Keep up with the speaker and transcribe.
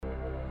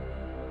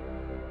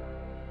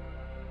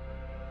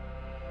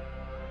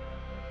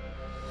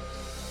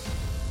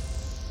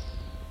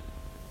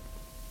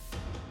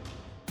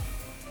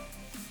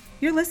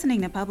You're listening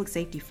to Public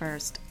Safety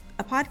First,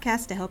 a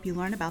podcast to help you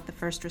learn about the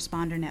First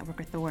Responder Network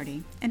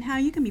Authority and how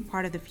you can be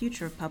part of the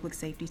future of public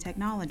safety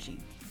technology.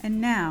 And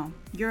now,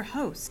 your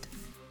host.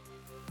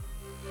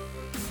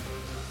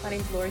 My name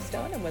is Lori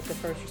Stone. I'm with the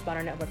First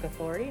Responder Network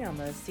Authority. I'm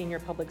a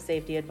Senior Public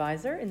Safety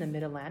Advisor in the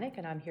Mid-Atlantic,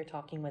 and I'm here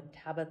talking with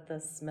Tabitha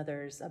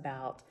Smithers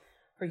about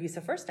her use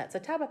of FirstNet. So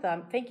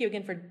Tabitha, thank you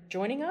again for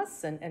joining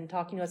us and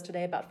talking to us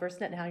today about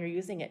FirstNet and how you're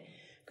using it.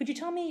 Could you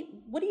tell me,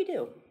 what do you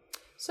do?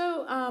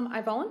 So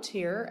I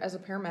volunteer as a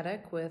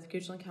paramedic with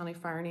Goochland County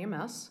Fire and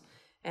EMS,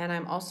 and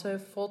I'm also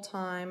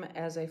full-time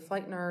as a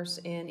flight nurse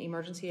in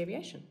emergency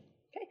aviation.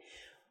 Okay.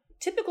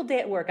 Typical day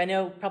at work. I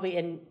know probably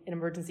in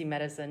emergency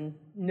medicine,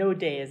 no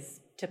day is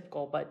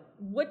typical, but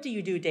what do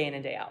you do day in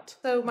and day out?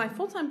 So my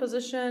full-time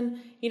position,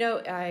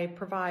 I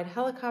provide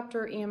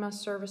helicopter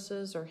EMS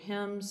services or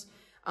HEMS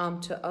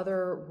to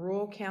other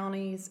rural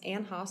counties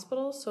and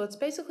hospitals. So it's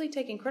basically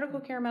taking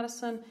critical care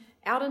medicine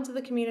out into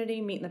the community,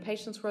 meeting the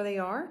patients where they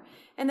are,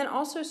 and then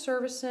also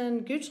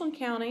servicing Goochland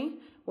County,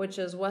 which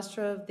is west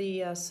of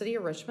the city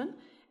of Richmond.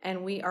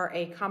 And we are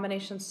a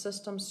combination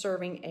system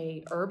serving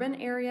a urban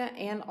area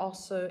and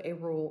also a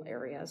rural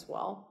area as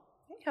well.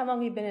 How long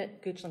have you been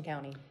at Goochland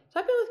County? So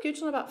I've been with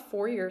Goochland about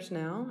 4 years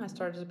now. I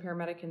started as a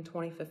paramedic in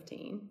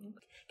 2015.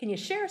 Can you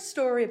share a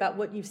story about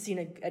what you've seen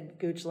at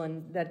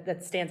Goochland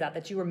that stands out,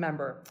 that you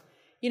remember?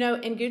 In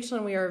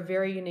Goochland, we are a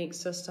very unique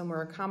system.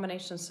 We're a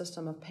combination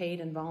system of paid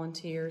and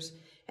volunteers.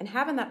 And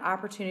having that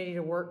opportunity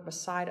to work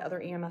beside other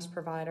EMS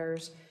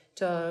providers,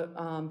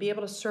 to be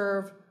able to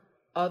serve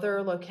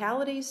other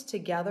localities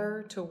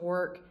together, to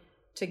work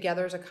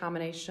together as a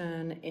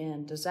combination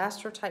in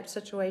disaster-type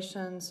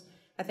situations,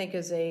 I think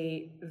is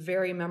a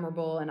very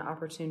memorable and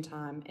opportune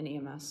time in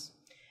EMS.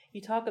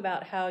 You talk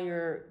about how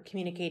you're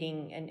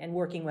communicating and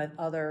working with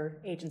other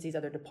agencies,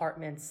 other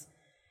departments,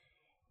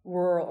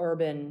 rural,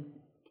 urban.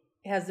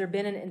 Has there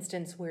been an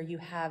instance where you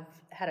have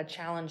had a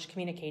challenge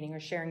communicating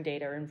or sharing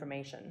data or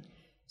information?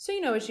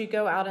 So, as you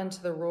go out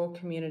into the rural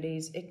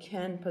communities, it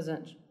can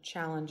present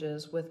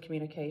challenges with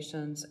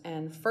communications.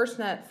 And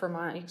FirstNet, from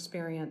my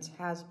experience,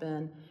 has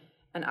been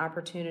an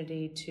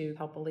opportunity to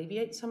help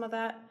alleviate some of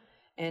that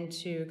and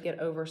to get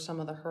over some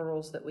of the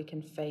hurdles that we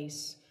can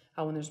face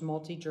when there's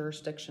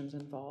multi-jurisdictions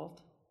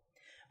involved.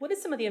 What is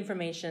some of the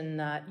information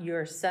that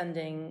you're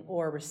sending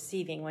or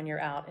receiving when you're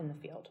out in the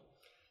field?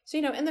 So,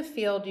 in the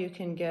field, you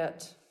can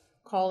get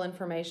call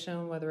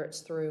information, whether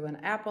it's through an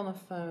app on the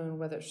phone,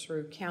 whether it's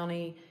through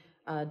county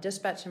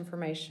dispatch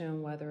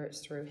information, whether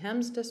it's through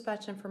HEMS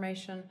dispatch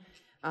information.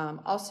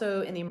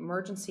 Also, in the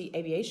emergency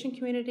aviation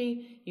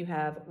community, you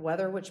have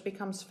weather, which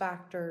becomes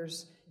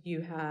factors.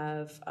 You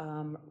have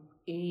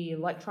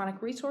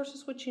electronic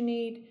resources, which you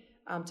need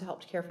to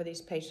help care for these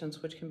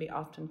patients, which can be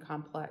often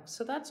complex.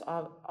 So that's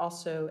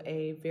also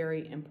a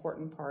very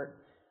important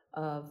part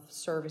of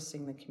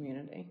servicing the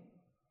community.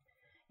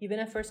 You've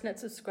been a FirstNet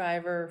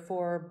subscriber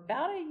for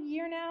about a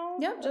year now?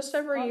 Yep, just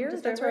over a year.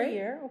 That's right. A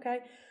year, okay.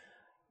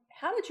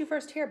 How did you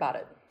first hear about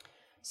it?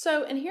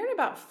 So in hearing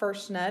about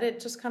FirstNet, it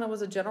just kind of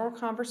was a general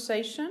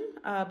conversation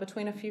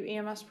between a few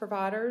EMS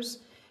providers.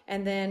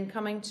 And then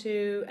coming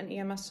to an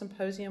EMS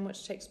symposium,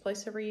 which takes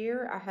place every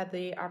year, I had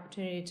the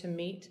opportunity to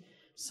meet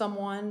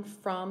someone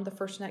from the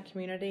FirstNet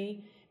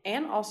community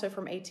and also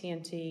from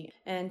AT&T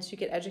and to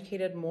get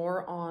educated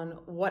more on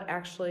what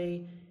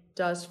actually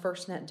does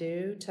FirstNet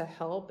do to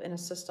help and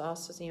assist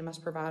us as EMS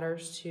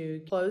providers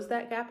to close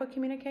that gap of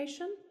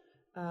communication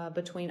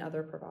between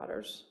other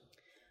providers.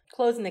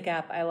 Closing the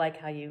gap, I like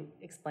how you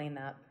explain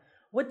that.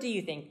 What do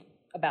you think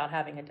about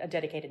having a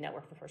dedicated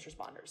network for first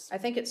responders? I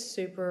think it's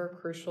super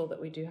crucial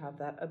that we do have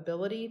that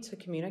ability to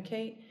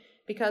communicate,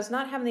 because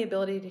not having the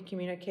ability to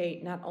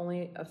communicate not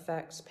only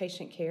affects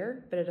patient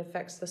care, but it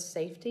affects the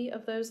safety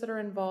of those that are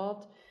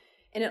involved.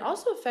 And it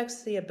also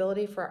affects the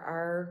ability for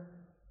our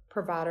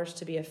providers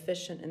to be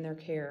efficient in their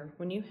care.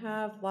 When you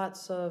have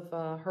lots of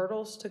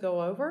hurdles to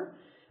go over,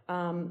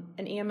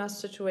 an EMS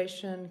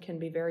situation can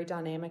be very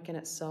dynamic in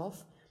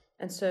itself.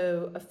 And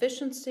so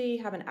efficiency,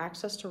 having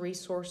access to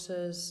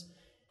resources,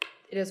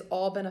 it is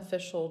all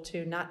beneficial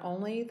to not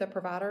only the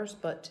providers,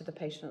 but to the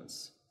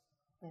patients.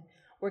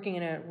 Working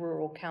in a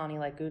rural county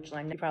like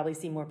Goochland, you probably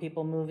see more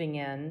people moving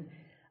in.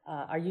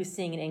 Are you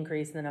seeing an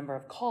increase in the number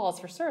of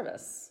calls for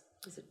service?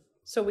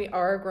 So we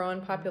are a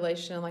growing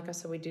population. Like I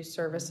said, we do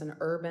service in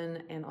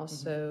urban and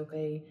also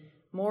a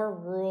more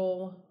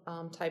rural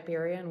type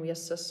area, and we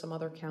assist some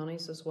other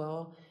counties as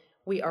well.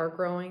 We are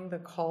growing. The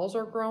calls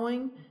are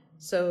growing.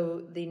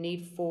 So the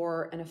need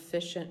for an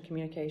efficient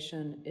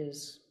communication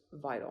is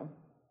vital.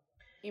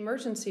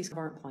 Emergencies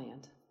aren't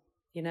planned.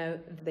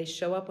 They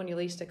show up when you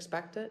least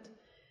expect it.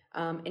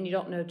 And you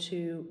don't know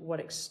to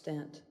what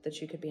extent that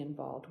you could be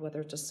involved,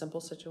 whether it's a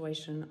simple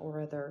situation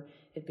or whether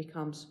it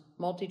becomes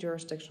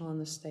multi-jurisdictional in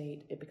the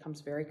state, it becomes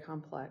very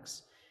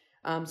complex.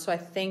 So I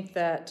think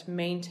that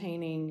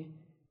maintaining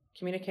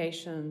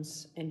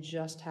communications and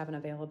just having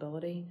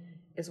availability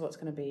is what's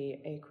going to be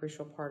a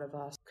crucial part of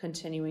us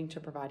continuing to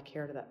provide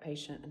care to that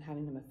patient and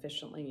having them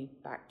efficiently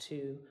back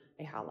to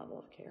a high level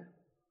of care.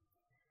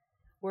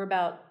 We're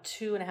about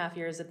 2.5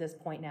 years at this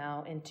point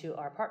now into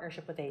our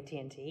partnership with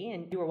AT&T,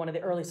 and you were one of the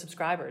early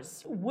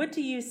subscribers. What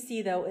do you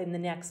see, though, in the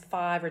next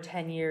 5 or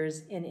 10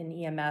 years in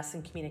EMS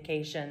and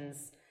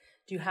communications?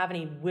 Do you have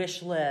any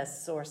wish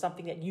lists or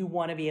something that you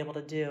want to be able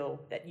to do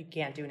that you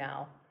can't do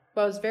now?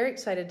 Well, I was very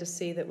excited to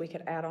see that we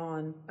could add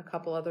on a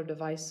couple other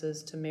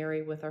devices to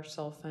marry with our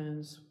cell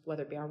phones,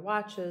 whether it be our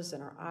watches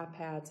and our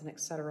iPads and et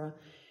cetera,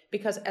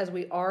 because as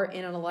we are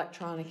in an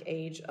electronic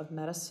age of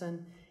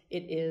medicine,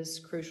 it is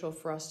crucial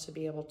for us to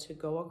be able to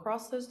go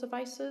across those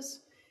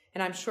devices.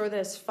 And I'm sure that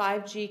as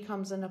 5G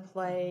comes into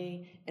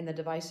play and the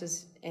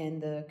devices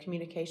and the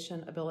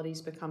communication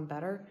abilities become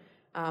better,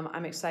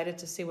 I'm excited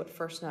to see what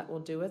FirstNet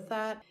will do with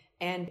that,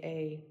 and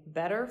a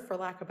better, for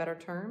lack of better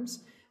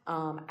terms,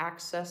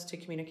 access to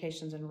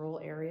communications in rural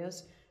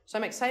areas. So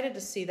I'm excited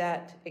to see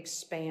that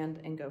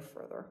expand and go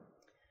further.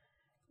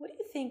 What do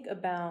you think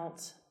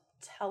about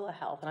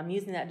telehealth? And I'm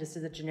using that just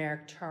as a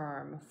generic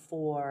term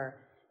for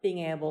being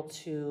able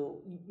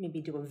to maybe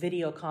do a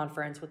video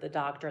conference with the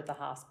doctor at the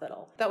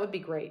hospital. That would be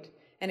great,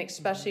 and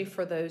especially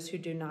for those who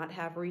do not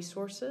have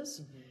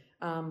resources,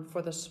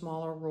 for the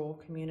smaller rural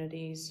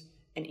communities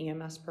and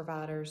EMS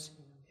providers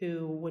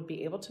who would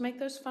be able to make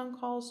those phone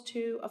calls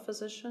to a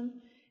physician,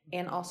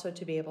 and also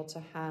to be able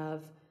to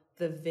have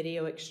the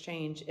video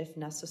exchange if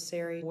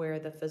necessary, where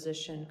the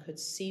physician could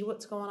see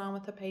what's going on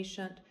with the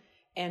patient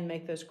and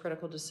make those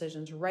critical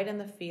decisions right in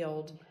the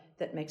field.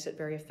 That makes it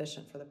very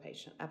efficient for the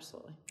patient.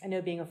 Absolutely. I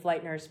know being a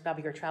flight nurse,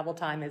 probably your travel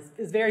time is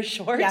very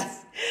short.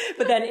 Yes.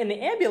 But then in the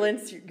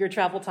ambulance, your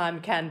travel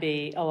time can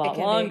be a lot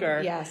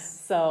longer.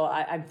 Yes. So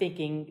I'm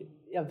thinking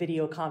a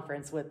video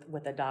conference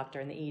with a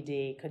doctor in the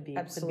ED could be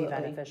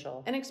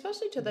beneficial. And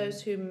especially to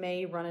those who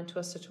may run into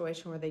a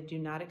situation where they do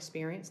not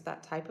experience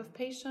that type of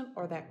patient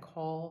or that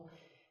call,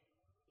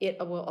 it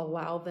will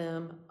allow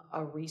them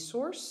a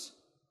resource,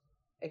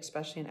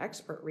 especially an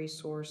expert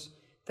resource,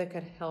 that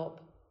could help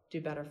do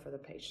better for the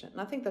patient.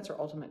 And I think that's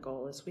our ultimate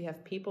goal, is we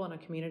have people in a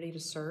community to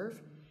serve,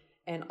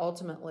 and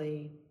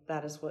ultimately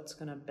that is what's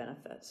going to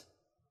benefit.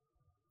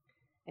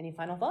 Any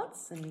final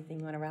thoughts? Anything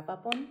you want to wrap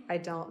up on? I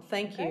don't.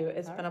 Thank you.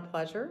 It's been a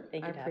pleasure.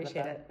 Thank you, I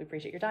appreciate it. We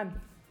appreciate your time.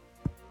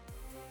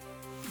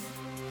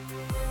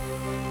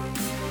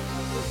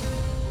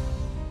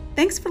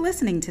 Thanks for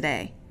listening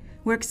today.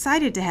 We're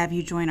excited to have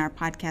you join our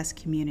podcast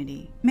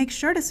community. Make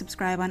sure to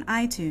subscribe on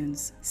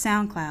iTunes,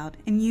 SoundCloud,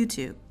 and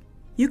YouTube.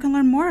 You can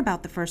learn more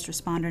about the First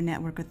Responder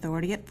Network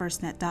Authority at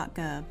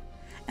firstnet.gov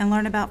and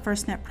learn about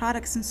FirstNet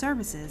products and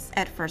services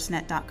at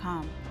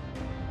firstnet.com.